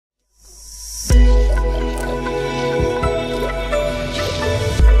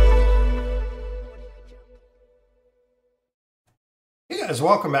guys,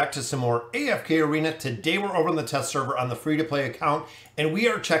 welcome back to some more AFK Arena. Today we're over on the test server on the free-to-play account, and we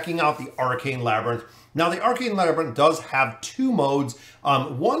are checking out the Arcane Labyrinth. Now, the Arcane Labyrinth does have two modes.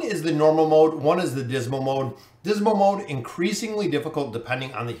 One is the normal mode, one is the dismal mode. Dismal mode, increasingly difficult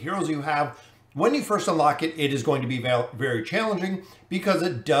depending on the heroes you have. When you first unlock it, it is going to be very challenging because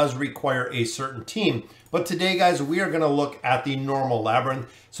it does require a certain team. But today, guys, we are going to look at the normal labyrinth.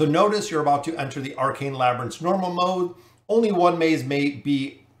 So notice you're about to enter the Arcane Labyrinth's normal mode. Only one maze may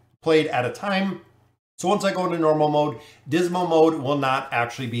be played at a time. So once I go into normal mode, dismal mode will not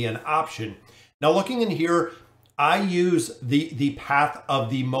actually be an option. Now, looking in here, I use the path of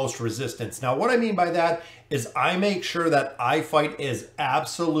the most resistance. Now, what I mean by that is I make sure that I fight as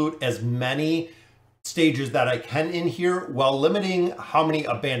many stages that I can in here while limiting how many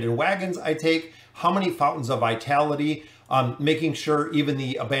abandoned wagons I take, how many fountains of vitality, making sure even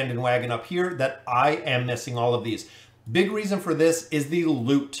the abandoned wagon up here that I am missing all of these. Big reason for this is the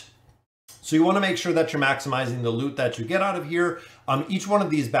loot. So you want to make sure that you're maximizing the loot that you get out of here. Each one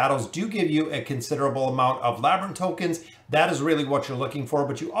of these battles do give you a considerable amount of labyrinth tokens. That is really what you're looking for,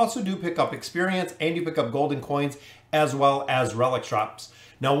 but you also do pick up experience and you pick up golden coins as well as relic drops.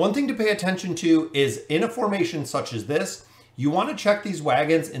 Now, one thing to pay attention to is in a formation such as this, you want to check these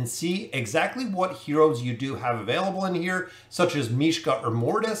wagons and see exactly what heroes you do have available in here, such as Mishka or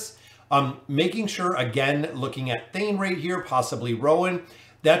Mortis. Making sure, again, looking at Thane right here, possibly Rowan,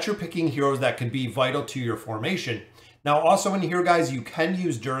 that you're picking heroes that could be vital to your formation. Now, also in here, guys, you can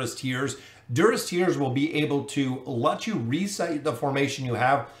use Durus Tears. Durus Tears will be able to let you reset the formation you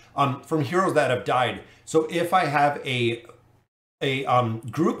have from heroes that have died. So if I have a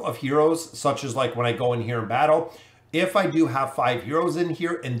group of heroes, such as like when I go in here in battle, if I do have 5 heroes in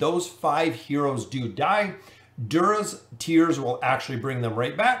here and those 5 heroes do die, Durus Tears will actually bring them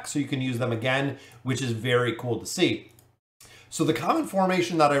right back, so you can use them again, which is very cool to see. So the common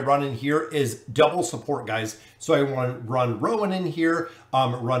formation that I run in here is double support, guys. So I want to run Rowan in here,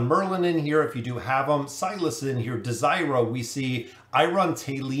 run Merlin in here if you do have them, Silas in here, Desira we see. I run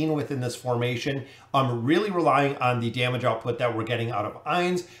Taylene within this formation. I'm really relying on the damage output that we're getting out of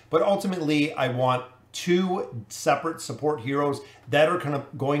Ainz, but ultimately I want 2 separate support heroes that are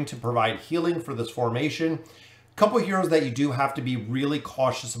going to provide healing for this formation. Couple heroes that you do have to be really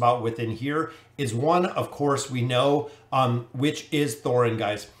cautious about within here is one, of course, we know, which is Thorin,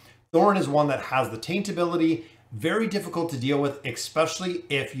 guys. Thorin is one that has the taint ability, very difficult to deal with, especially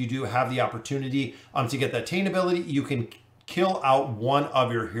if you do have the opportunity to get that taint ability. You can kill out one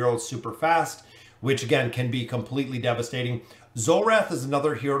of your heroes super fast, which again can be completely devastating. Zolrath is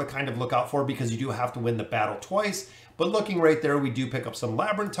another hero to kind of look out for because you do have to win the battle twice. But looking right there, we do pick up some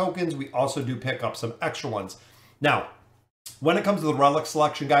labyrinth tokens. We also do pick up some extra ones. Now, when it comes to the relic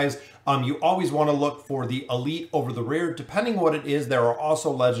selection, guys, you always want to look for the elite over the rare. Depending what it is, there are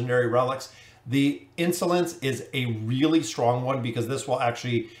also legendary relics. The Insolence is a really strong one because this will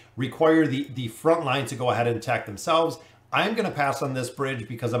actually require the front line to go ahead and attack themselves. I'm going to pass on this bridge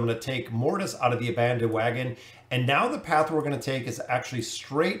because I'm going to take Mortis out of the abandoned wagon. And now the path we're going to take is actually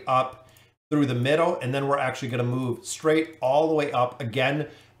straight up through the middle. And then we're actually going to move straight all the way up again,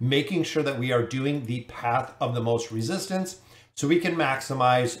 making sure that we are doing the path of the most resistance so we can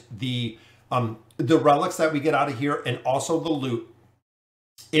maximize the relics that we get out of here and also the loot.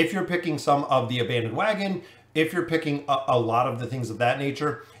 If you're picking some of the abandoned wagon, if you're picking a lot of the things of that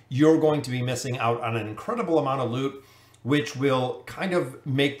nature, you're going to be missing out on an incredible amount of loot, which will kind of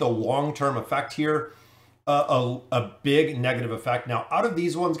make the long-term effect here a big negative effect. Now, out of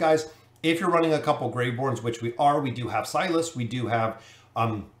these ones, guys, if you're running a couple Graveborns, which we are, we do have Silas, we do have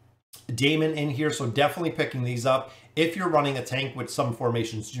Damon in here, so definitely picking these up. If you're running a tank, which some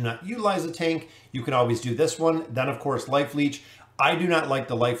formations do not utilize a tank, you can always do this one. Then, of course, Life Leech. I do not like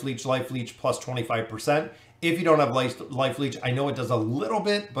the Life Leech plus 25%. If you don't have Life Leech, I know it does a little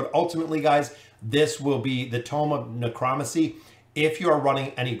bit, but ultimately, guys, this will be the Tome of Necromancy. If you are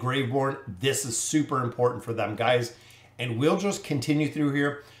running any Graveborn, this is super important for them, guys. And we'll just continue through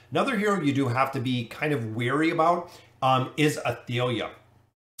here. Another hero you do have to be kind of wary about is Athelia.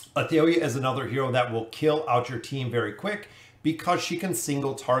 Athelia is another hero that will kill out your team very quick because she can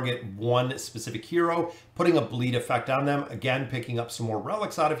single target one specific hero, putting a bleed effect on them. Again, picking up some more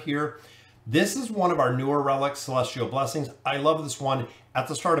relics out of here. This is one of our newer relics, Celestial Blessings. I love this one. At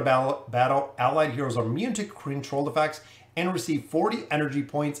the start of battle, allied heroes are immune to controlled effects and receive 40 energy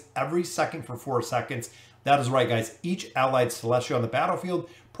points every second for 4 seconds. That is right, guys. Each allied Celestial on the battlefield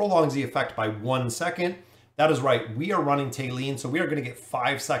prolongs the effect by 1 second. That is right. We are running Taylene, so we are going to get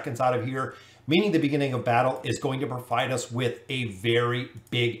 5 seconds out of here, meaning the beginning of battle is going to provide us with a very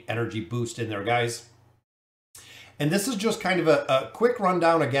big energy boost in there, guys. And this is just kind of a quick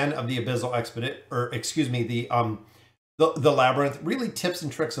rundown again of the Abyssal Expedit, or excuse me, the Labyrinth. Really tips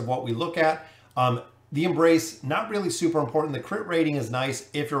and tricks of what we look at. The Embrace, not really super important. The crit rating is nice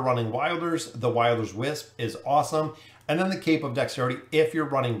if you're running Wilders. The Wilders Wisp is awesome. And then the Cape of Dexterity, if you're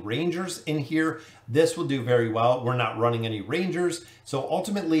running Rangers in here, this will do very well. We're not running any Rangers. So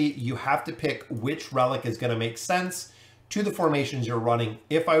ultimately, you have to pick which relic is going to make sense to the formations you're running.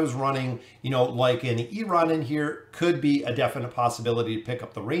 If I was running, you know, like an Eron in here, could be a definite possibility to pick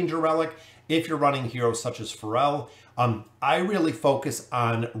up the Ranger relic. If you're running heroes such as Pharrell, I really focus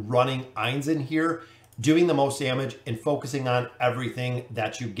on running Ainz in here, doing the most damage and focusing on everything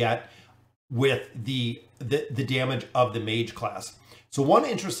that you get with the damage of the mage class. So one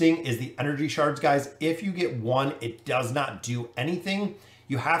interesting is the energy shards, guys. If you get one, it does not do anything.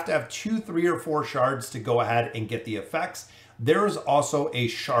 You have to have 2, 3, or 4 shards to go ahead and get the effects. There is also a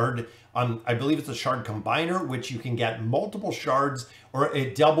shard, I believe it's a shard combiner, which you can get multiple shards, or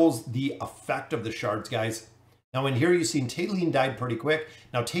it doubles the effect of the shards, guys. Now in here, you've seen Taylene died pretty quick.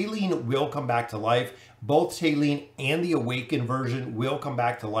 Now Taylene will come back to life. Both Taylene and the Awakened version will come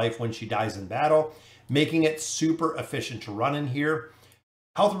back to life when she dies in battle, making it super efficient to run in here.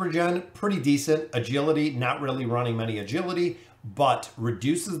 Health regen, pretty decent. Agility, not really running many agility, but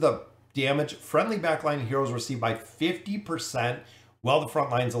reduces the damage friendly backline heroes receive by 50% while the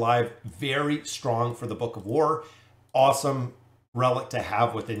front line's alive. Very strong for the Book of War. Awesome relic to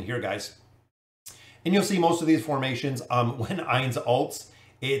have within here, guys. And you'll see most of these formations, when Ainz ults,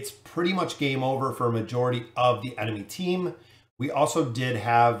 it's pretty much game over for a majority of the enemy team. We also did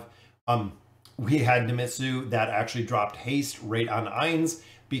have, we had Nemitsu that actually dropped haste right on Ainz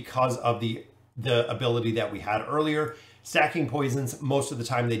because of the ability that we had earlier. Stacking poisons, most of the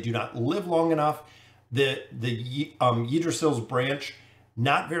time they do not live long enough. The Yggdrasil's branch,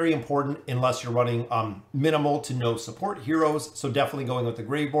 not very important unless you're running minimal to no support heroes. So definitely going with the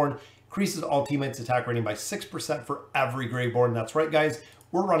Graveborn. Increases all teammates' attack rating by 6% for every Graveborn. That's right, guys.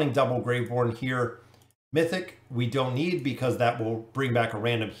 We're running double Graveborn here. Mythic, we don't need because that will bring back a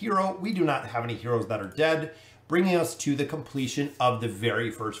random hero. We do not have any heroes that are dead, bringing us to the completion of the very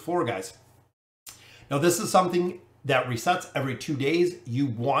first floor, guys. Now, this is something that resets every 2 days. You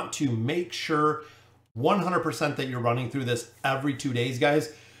want to make sure 100% that you're running through this every 2 days,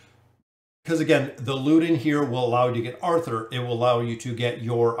 guys. Because again, the loot in here will allow you to get Arthur. It will allow you to get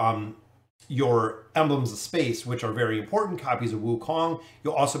your emblems of space, which are very important, copies of Wukong.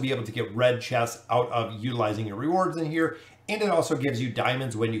 You'll also be able to get red chests out of utilizing your rewards in here. And it also gives you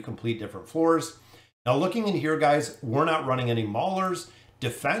diamonds when you complete different floors. Now looking in here, guys, we're not running any maulers.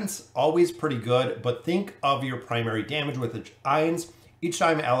 Defense, always pretty good, but think of your primary damage with the Ainz. Each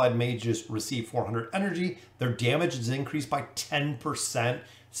time allied mages receive 400 energy, their damage is increased by 10%,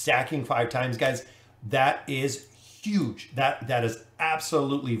 stacking 5 times, guys. That is huge. That is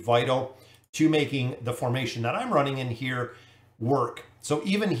absolutely vital to making the formation that I'm running in here work. So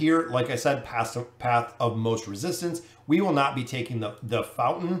even here, like I said, path of most resistance, we will not be taking the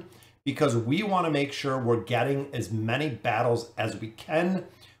fountain because we want to make sure we're getting as many battles as we can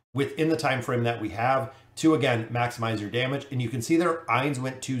within the time frame that we have to, again, maximize your damage. And you can see there, Ainz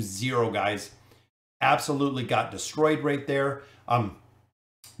went to 0, guys. Absolutely got destroyed right there.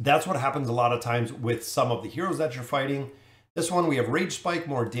 That's what happens a lot of times with some of the heroes that you're fighting. This one, we have Rage Spike,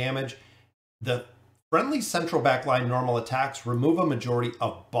 more damage. The friendly central backline normal attacks remove a majority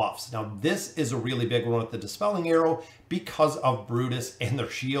of buffs. Now, this is a really big one with the Dispelling Arrow because of Brutus and their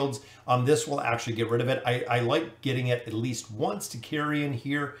shields. This will actually get rid of it. I like getting it at least once to carry in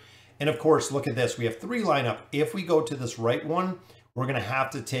here. And of course, look at this. We have 3 lineup. If we go to this right one, we're going to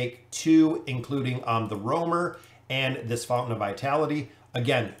have to take 2, including the Roamer and this Fountain of Vitality.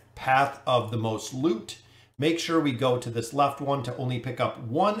 Again, path of the most loot. Make sure we go to this left one to only pick up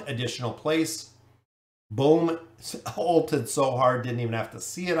 1 additional place. Boom, ulted so hard, didn't even have to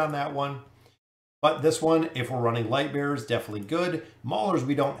see it on that one. But this one, if we're running Light Bearers, definitely good. Maulers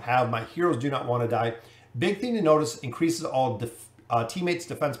we don't have. My heroes do not want to die. Big thing to notice, increases all teammates'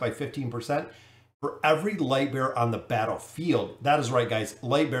 defense by 15% for every Light Bearer on the battlefield. That is right, guys.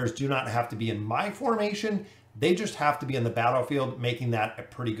 Light Bearers do not have to be in my formation. They just have to be in the battlefield, making that a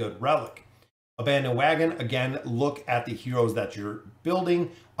pretty good relic. Abandoned Wagon, again, look at the heroes that you're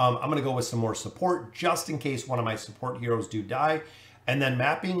building. I'm going to go with some more support just in case one of my support heroes do die. And then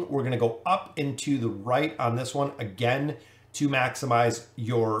mapping, we're going to go up into the right on this one again to maximize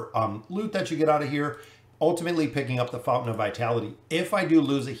your loot that you get out of here. Ultimately picking up the Fountain of Vitality. If I do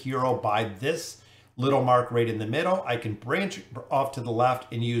lose a hero by this little mark right in the middle, I can branch off to the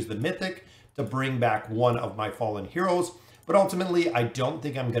left and use the Mythic to bring back one of my fallen heroes. But ultimately, I don't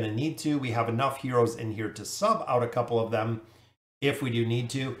think I'm going to need to. We have enough heroes in here to sub out a couple of them if we do need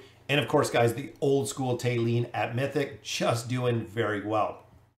to. And of course, guys, the old school Taylene at Mythic, just doing very well.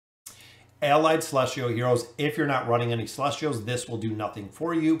 Allied Celestial heroes, if you're not running any Celestials, this will do nothing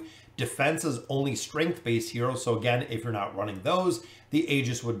for you. Defense is only strength-based heroes, so again, if you're not running those, the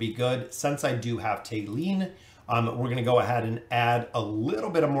Aegis would be good. Since I do have Taylene, we're going to go ahead and add a little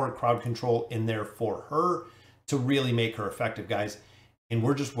bit of more crowd control in there for her to really make her effective, guys. And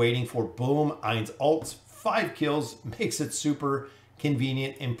we're just waiting for boom, Ain's ults, 5 kills, makes it super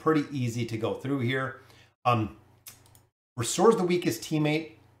convenient and pretty easy to go through here. Restores the weakest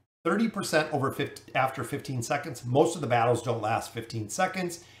teammate 30% over after 15 seconds. Most of the battles don't last 15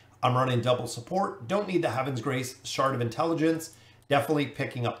 seconds. I'm running double support. Don't need the Heaven's Grace Shard of Intelligence. Definitely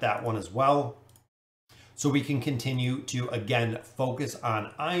picking up that one as well. So we can continue to, again, focus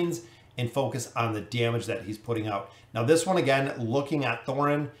on Ain's and focus on the damage that he's putting out. Now this one, again, looking at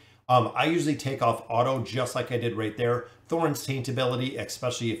Thorin, I usually take off auto just like I did right there. Thorin's Taint ability,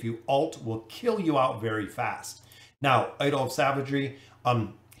 especially if you ult, will kill you out very fast. Now, Idol of Savagery,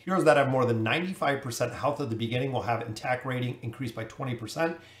 heroes that have more than 95% health at the beginning will have attack rating increased by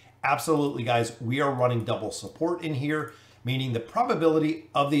 20%. Absolutely, guys, we are running double support in here, meaning the probability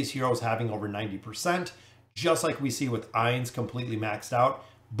of these heroes having over 90%, just like we see with Ain's completely maxed out.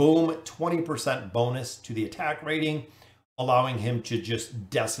 Boom, 20% bonus to the attack rating, allowing him to just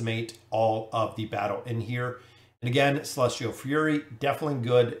decimate all of the battle in here. And again, Celestial Fury, definitely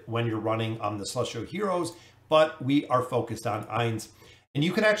good when you're running on the Celestial heroes, but we are focused on Ain's. And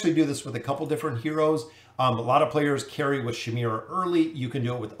you can actually do this with a couple different heroes. A lot of players carry with Shamira early. You can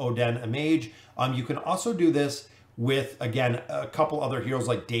do it with Oden, a mage. You can also do this with, again, a couple other heroes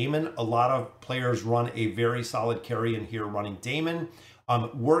like Daemon. A lot of players run a very solid carry in here running Daemon.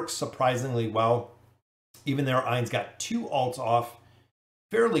 Works surprisingly well. Even there, Ain's got 2 ults off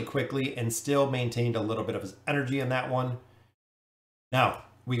fairly quickly and still maintained a little bit of his energy in that one. Now,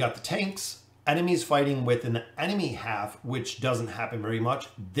 we got the tanks. Enemies fighting with an enemy half, which doesn't happen very much.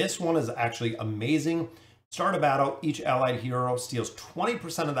 This one is actually amazing. Start a battle, each allied hero steals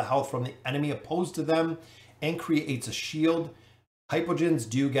 20% of the health from the enemy opposed to them and creates a shield. Hypogens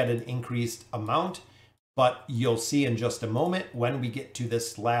do get an increased amount, but you'll see in just a moment when we get to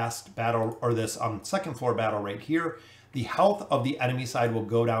this last battle, or this second floor battle right here, the health of the enemy side will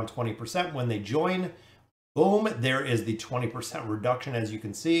go down 20% when they join. Boom, there is the 20% reduction, as you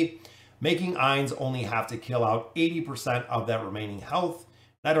can see, making Ain's only have to kill out 80% of that remaining health.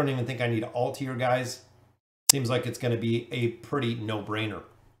 I don't even think I need to ult here, guys. Seems like it's going to be a pretty no-brainer.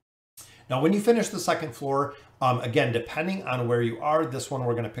 Now, when you finish the second floor, again, depending on where you are, this one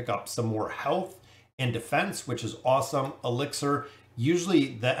we're going to pick up some more health and defense, which is awesome. Elixir, usually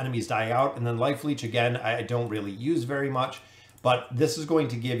the enemies die out, and then Life Leech, again, I don't really use very much, but this is going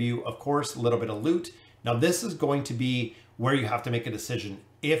to give you, of course, a little bit of loot. Now, this is going to be where you have to make a decision.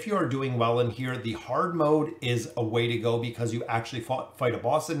 If you're doing well in here, the hard mode is a way to go because you actually fight a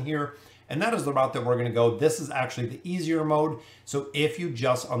boss in here. And that is the route that we're going to go. This is actually the easier mode. So if you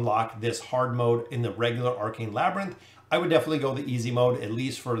just unlock this hard mode in the regular Arcane Labyrinth, I would definitely go the easy mode, at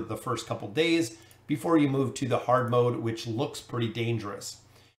least for the first couple days before you move to the hard mode, which looks pretty dangerous.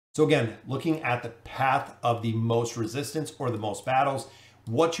 So again, looking at the path of the most resistance or the most battles,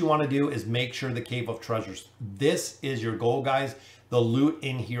 what you want to do is make sure the Cave of Treasures. This is your goal, guys. The loot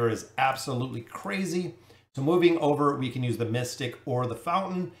in here is absolutely crazy. So moving over, we can use the Mystic or the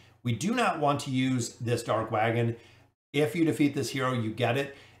Fountain. We do not want to use this Dark Wagon. If you defeat this hero, you get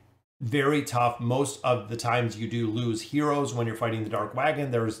it. Very tough. Most of the times you do lose heroes when you're fighting the Dark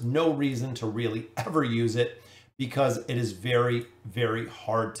Wagon. There is no reason to really ever use it because it is very, very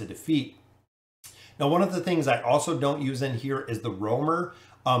hard to defeat. Now, one of the things I also don't use in here is the Roamer.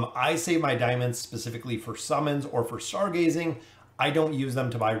 I save my diamonds specifically for summons or for stargazing. I don't use them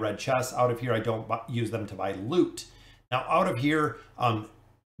to buy red chests. Out of here, I don't use them to buy loot. Now, out of here,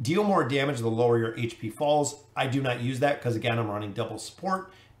 deal more damage the lower your HP falls. I do not use that because, again, I'm running double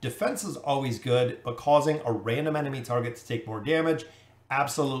support. Defense is always good, but causing a random enemy target to take more damage,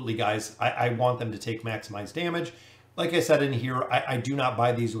 absolutely, guys. I want them to take maximized damage. Like I said in here, I do not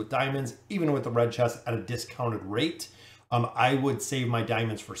buy these with diamonds, even with the red chest at a discounted rate. I would save my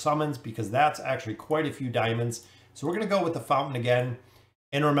diamonds for summons because that's actually quite a few diamonds. So we're going to go with the Fountain again.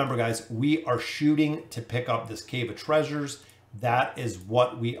 And remember, guys, we are shooting to pick up this Cave of Treasures. That is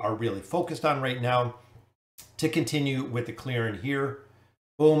what we are really focused on right now. To continue with the clearing here.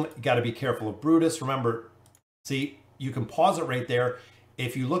 Boom, got to be careful of Brutus. Remember, see, you can pause it right there.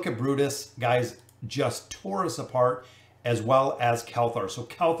 If you look at Brutus, guys, just tore us apart, as well as Kelthar. So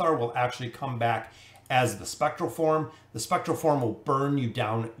Kelthar will actually come back as the spectral form. The spectral form will burn you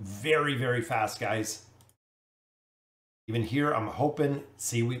down very, very fast, guys. Even here, I'm hoping,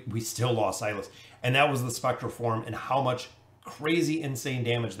 see, we still lost Silas. And that was the spectral form and how much crazy, insane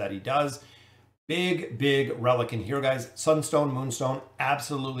damage that he does. Big, big relic in here, guys. Sunstone, Moonstone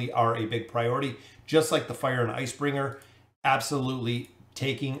absolutely are a big priority. Just like the Fire and Icebringer, absolutely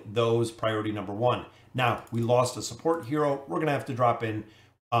taking those priority number one. Now, we lost a support hero. We're going to have to drop in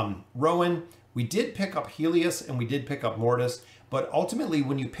Rowan. We did pick up Helios and we did pick up Mortis, but ultimately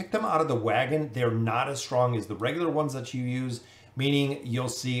when you pick them out of the wagon, they're not as strong as the regular ones that you use, meaning you'll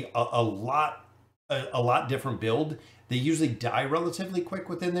see a lot different build. They usually die relatively quick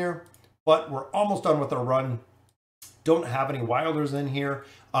within there, but we're almost done with our run. Don't have any Wilders in here.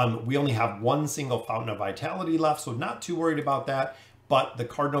 We only have one single Fountain of Vitality left, so not too worried about that, but the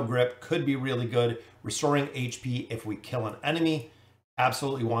Cardinal Grip could be really good. Restoring HP if we kill an enemy.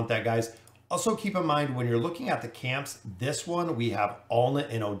 Absolutely want that, guys. Also keep in mind when you're looking at the camps, this one we have Alna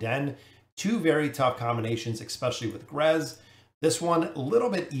and Oden, two very tough combinations, especially with Grez. This one a little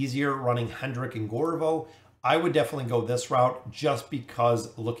bit easier running Hendrik and Gorvo. I would definitely go this route just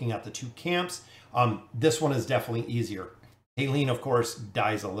because looking at the two camps, this one is definitely easier. Aileen, of course,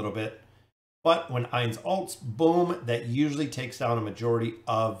 dies a little bit, but when Ainz ults, boom, that usually takes down a majority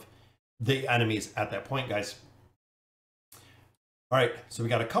of the enemies at that point, guys. All right, so we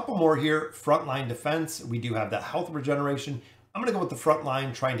got a couple more here. Frontline defense. We do have that health regeneration. I'm going to go with the front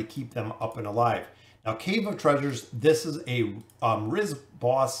line, trying to keep them up and alive. Now, Cave of Treasures, this is a Riz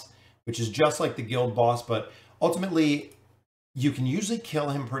boss, which is just like the guild boss, but ultimately you can usually kill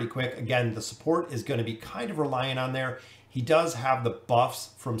him pretty quick. Again, the support is going to be kind of relying on there. He does have the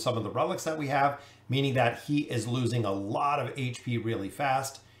buffs from some of the relics that we have, meaning that he is losing a lot of HP really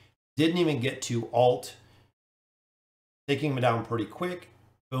fast. Didn't even get to ult. Taking him down pretty quick.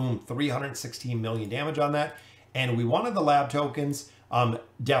 Boom, 316 million damage on that. And we wanted the lab tokens.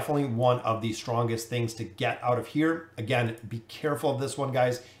 Definitely one of the strongest things to get out of here. Again, be careful of this one,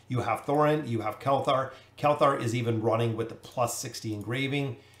 guys. You have Thorin, you have Kelthar. Kelthar is even running with the plus 60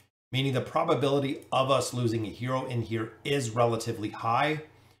 engraving, meaning the probability of us losing a hero in here is relatively high.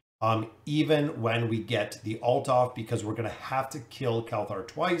 Even when we get the ult off, because we're going to have to kill Kelthar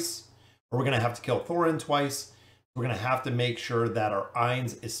twice, or we're going to have to kill Thorin twice. We're going to have to make sure that our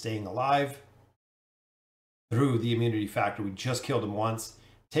Ainz is staying alive through the immunity factor. We just killed him once.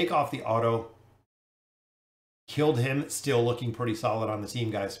 Take off the auto. Killed him. Still looking pretty solid on the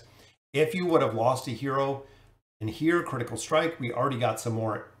team, guys. If you would have lost a hero in here, critical strike, we already got some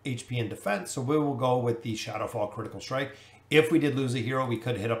more HP and defense, so we will go with the Shadowfall critical strike. If we did lose a hero, we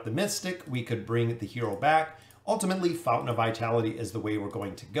could hit up the Mystic. We could bring the hero back. Ultimately, Fountain of Vitality is the way we're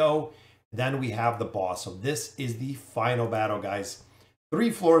going to go. Then we have the boss. So this is the final battle, guys. 3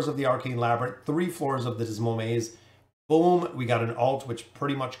 floors of the Arcane Labyrinth, 3 floors of the Dismal Maze. Boom, we got an ult, which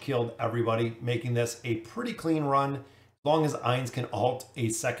pretty much killed everybody, making this a pretty clean run. As long as Ainz can ult a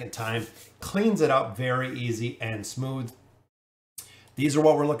second time, cleans it up very easy and smooth. These are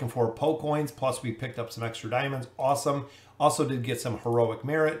what we're looking for, poke coins, plus we picked up some extra diamonds. Awesome. Also did get some heroic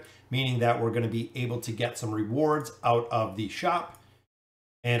merit, meaning that we're going to be able to get some rewards out of the shop.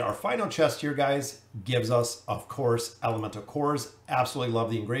 And our final chest here, guys, gives us, of course, elemental cores. Absolutely love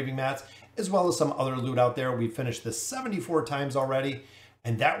the engraving mats, as well as some other loot out there. We finished this 74 times already,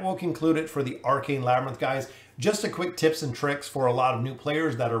 and that will conclude it for the Arcane Labyrinth, guys. Just a quick tips and tricks for a lot of new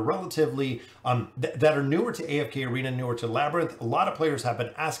players that are relatively, that are newer to AFK Arena, newer to Labyrinth. A lot of players have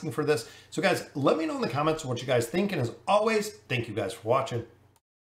been asking for this. So, guys, let me know in the comments what you guys think. And as always, thank you guys for watching.